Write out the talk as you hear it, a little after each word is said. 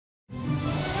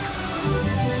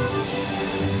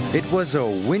It was a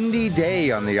windy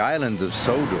day on the island of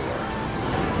Sodor.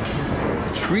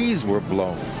 Trees were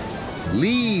blown,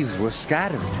 leaves were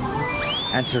scattered,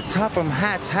 and Sir Topham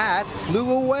Hatt's hat flew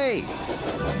away.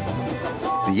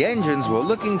 The engines were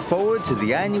looking forward to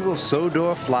the annual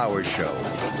Sodor Flower Show.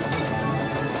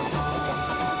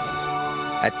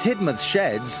 At Tidmouth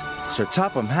Sheds, Sir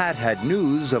Topham Hatt had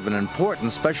news of an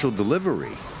important special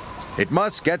delivery. It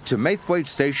must get to Maithwaite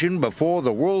Station before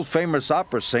the world-famous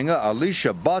opera singer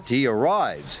Alicia Botti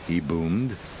arrives, he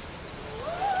boomed.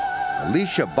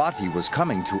 Alicia Botti was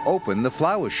coming to open the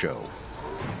flower show.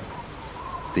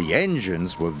 The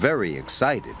engines were very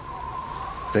excited.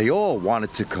 They all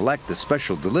wanted to collect the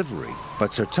special delivery,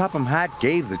 but Sir Topham Hatt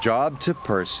gave the job to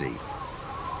Percy.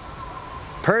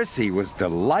 Percy was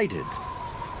delighted.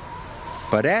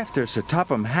 But after Sir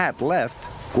Topham Hatt left,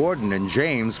 Gordon and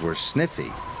James were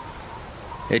sniffy.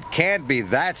 "It can't be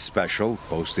that special,"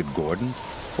 boasted Gordon,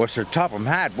 "or Sir Topham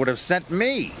Hatt would have sent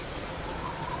me."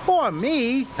 "Or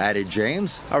me," added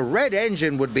James. "A red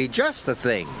engine would be just the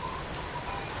thing."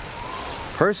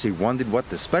 Percy wondered what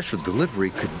the special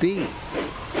delivery could be.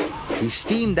 He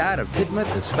steamed out of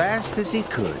Tidmouth as fast as he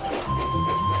could.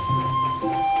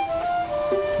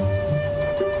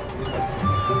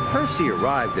 Percy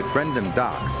arrived at Brendam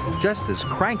Docks just as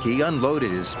Cranky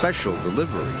unloaded his special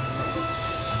delivery.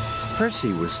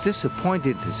 Percy was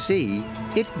disappointed to see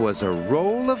it was a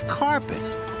roll of carpet.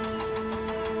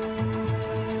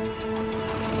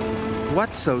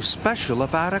 "What's so special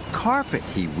about a carpet?"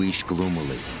 he wheezed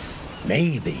gloomily.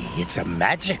 "Maybe it's a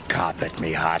magic carpet,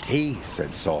 me hearty,"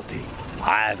 said Salty.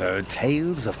 "I've heard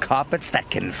tales of carpets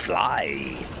that can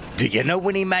fly." "Do you know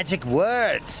any magic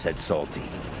words?" said Salty.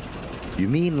 "You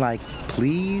mean like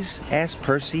please?" asked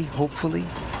Percy hopefully.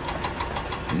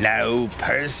 "No,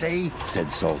 Percy," said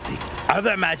Salty.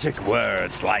 "Other magic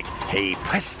words like hey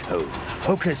presto,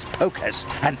 hocus pocus,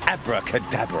 and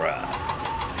abracadabra."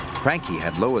 Cranky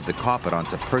had lowered the carpet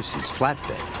onto Percy's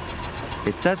flatbed.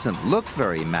 "It doesn't look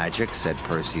very magic," said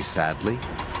Percy sadly.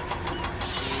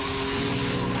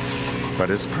 But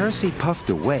as Percy puffed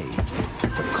away,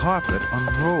 the carpet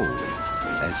unrolled,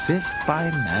 as if by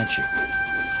magic.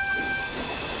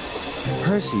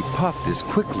 Percy puffed as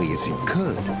quickly as he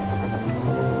could.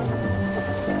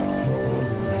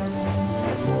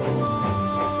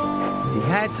 He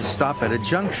had to stop at a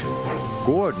junction.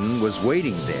 Gordon was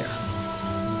waiting there.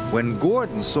 When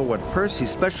Gordon saw what Percy's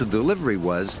special delivery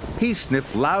was, he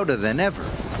sniffed louder than ever.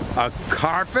 "A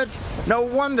carpet? No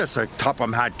wonder Sir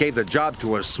Topham Hatt gave the job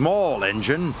to a small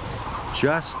engine."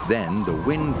 Just then, the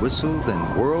wind whistled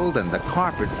and whirled and the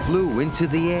carpet flew into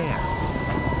the air.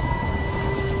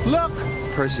 "Look!"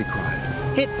 Percy cried.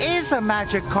 "It is a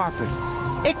magic carpet.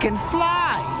 It can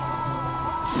fly!"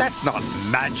 "That's not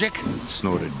magic,"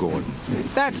 snorted Gordon.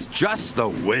 "That's just the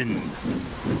wind."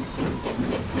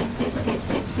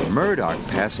 Murdoch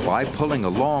passed by pulling a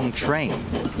long train.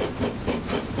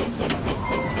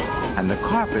 And the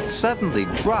carpet suddenly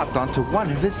dropped onto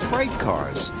one of his freight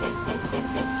cars.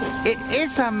 "It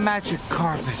is a magic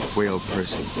carpet," wailed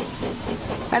Percy.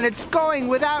 "And it's going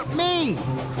without me!"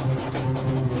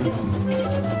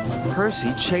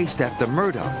 Percy chased after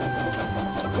Murdoch.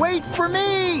 "Wait for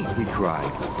me!" he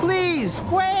cried. "Please,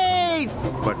 wait!"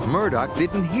 But Murdoch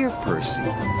didn't hear Percy.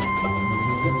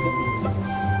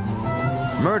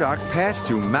 Murdoch passed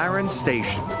through Marin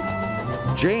Station.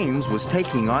 James was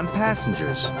taking on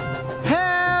passengers.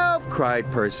 "Help!"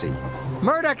 cried Percy.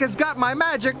 "Murdoch has got my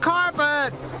magic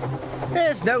carpet!"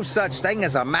 "There's no such thing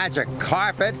as a magic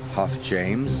carpet," huffed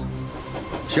James.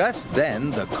 Just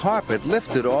then, the carpet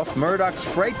lifted off Murdoch's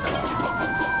freight car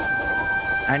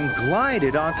and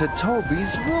glided onto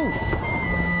Toby's roof.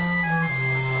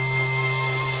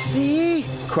 "See?"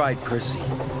 cried Percy.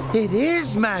 "It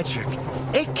is magic.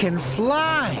 It can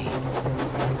fly."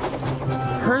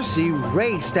 Percy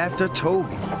raced after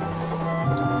Toby.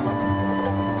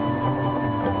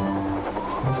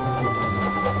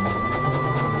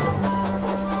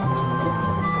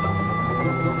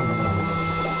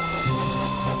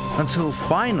 Until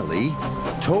finally,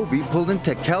 Toby pulled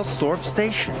into Kelsthorpe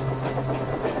Station.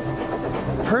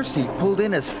 Percy pulled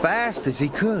in as fast as he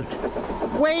could.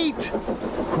 "Wait!"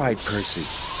 cried Percy.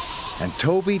 And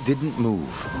Toby didn't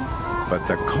move. But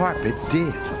the carpet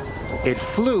did. It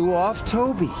flew off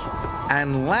Toby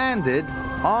and landed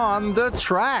on the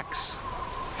tracks.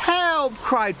 "Help!"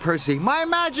 cried Percy. "My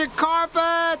magic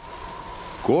carpet!"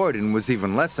 Gordon was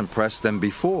even less impressed than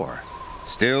before.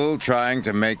 "Still trying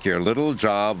to make your little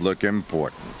job look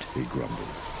important," he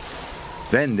grumbled.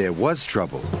 Then there was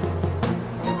trouble.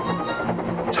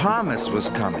 Thomas was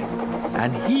coming,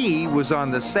 and he was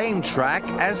on the same track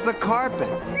as the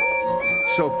carpet.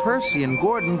 So Percy and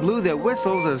Gordon blew their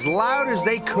whistles as loud as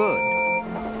they could.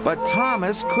 But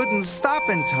Thomas couldn't stop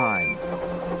in time.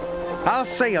 "I'll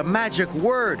say a magic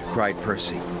word," cried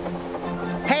Percy.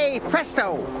 "Hey,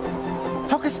 presto!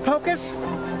 Hocus pocus!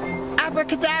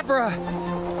 Abracadabra!"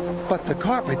 But the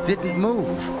carpet didn't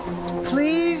move.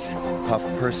 "Please?"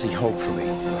 puffed Percy hopefully.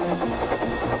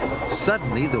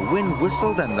 Suddenly, the wind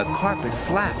whistled and the carpet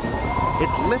flapped. It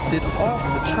lifted off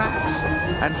the tracks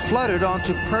and fluttered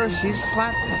onto Percy's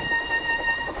flattening.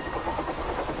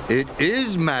 "It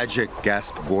is magic,"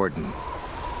 gasped Gordon.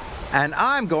 "And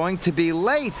I'm going to be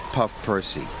late," puffed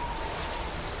Percy.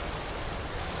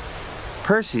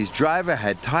 Percy's driver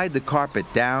had tied the carpet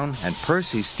down, and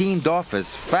Percy steamed off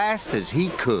as fast as he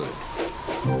could.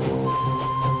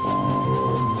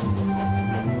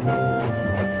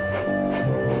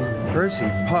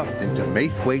 Percy puffed into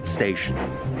Maithwaite Station.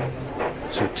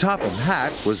 Sir Topham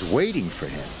Hatt was waiting for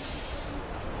him.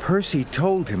 Percy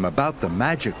told him about the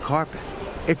magic carpet.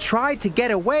 "It tried to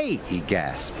get away," he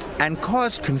gasped, "and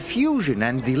caused confusion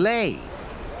and delay."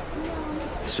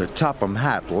 Sir Topham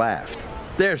Hatt laughed.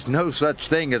 "There's no such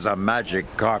thing as a magic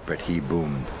carpet," he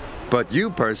boomed. "But you,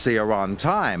 Percy, are on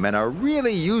time and a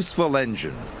really useful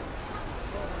engine."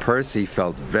 Percy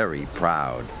felt very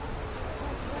proud.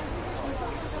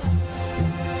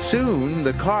 Soon,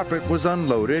 the carpet was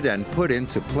unloaded and put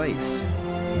into place.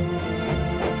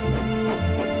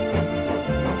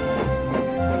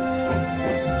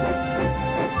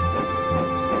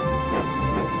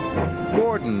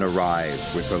 Gordon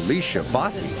arrived with Alicia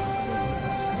Botti.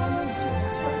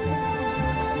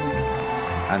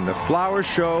 And the flower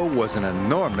show was an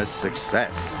enormous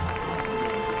success.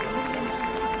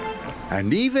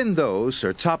 And even though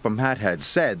Sir Topham Hatt had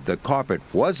said the carpet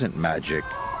wasn't magic,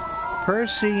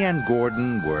 Percy and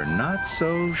Gordon were not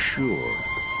so sure.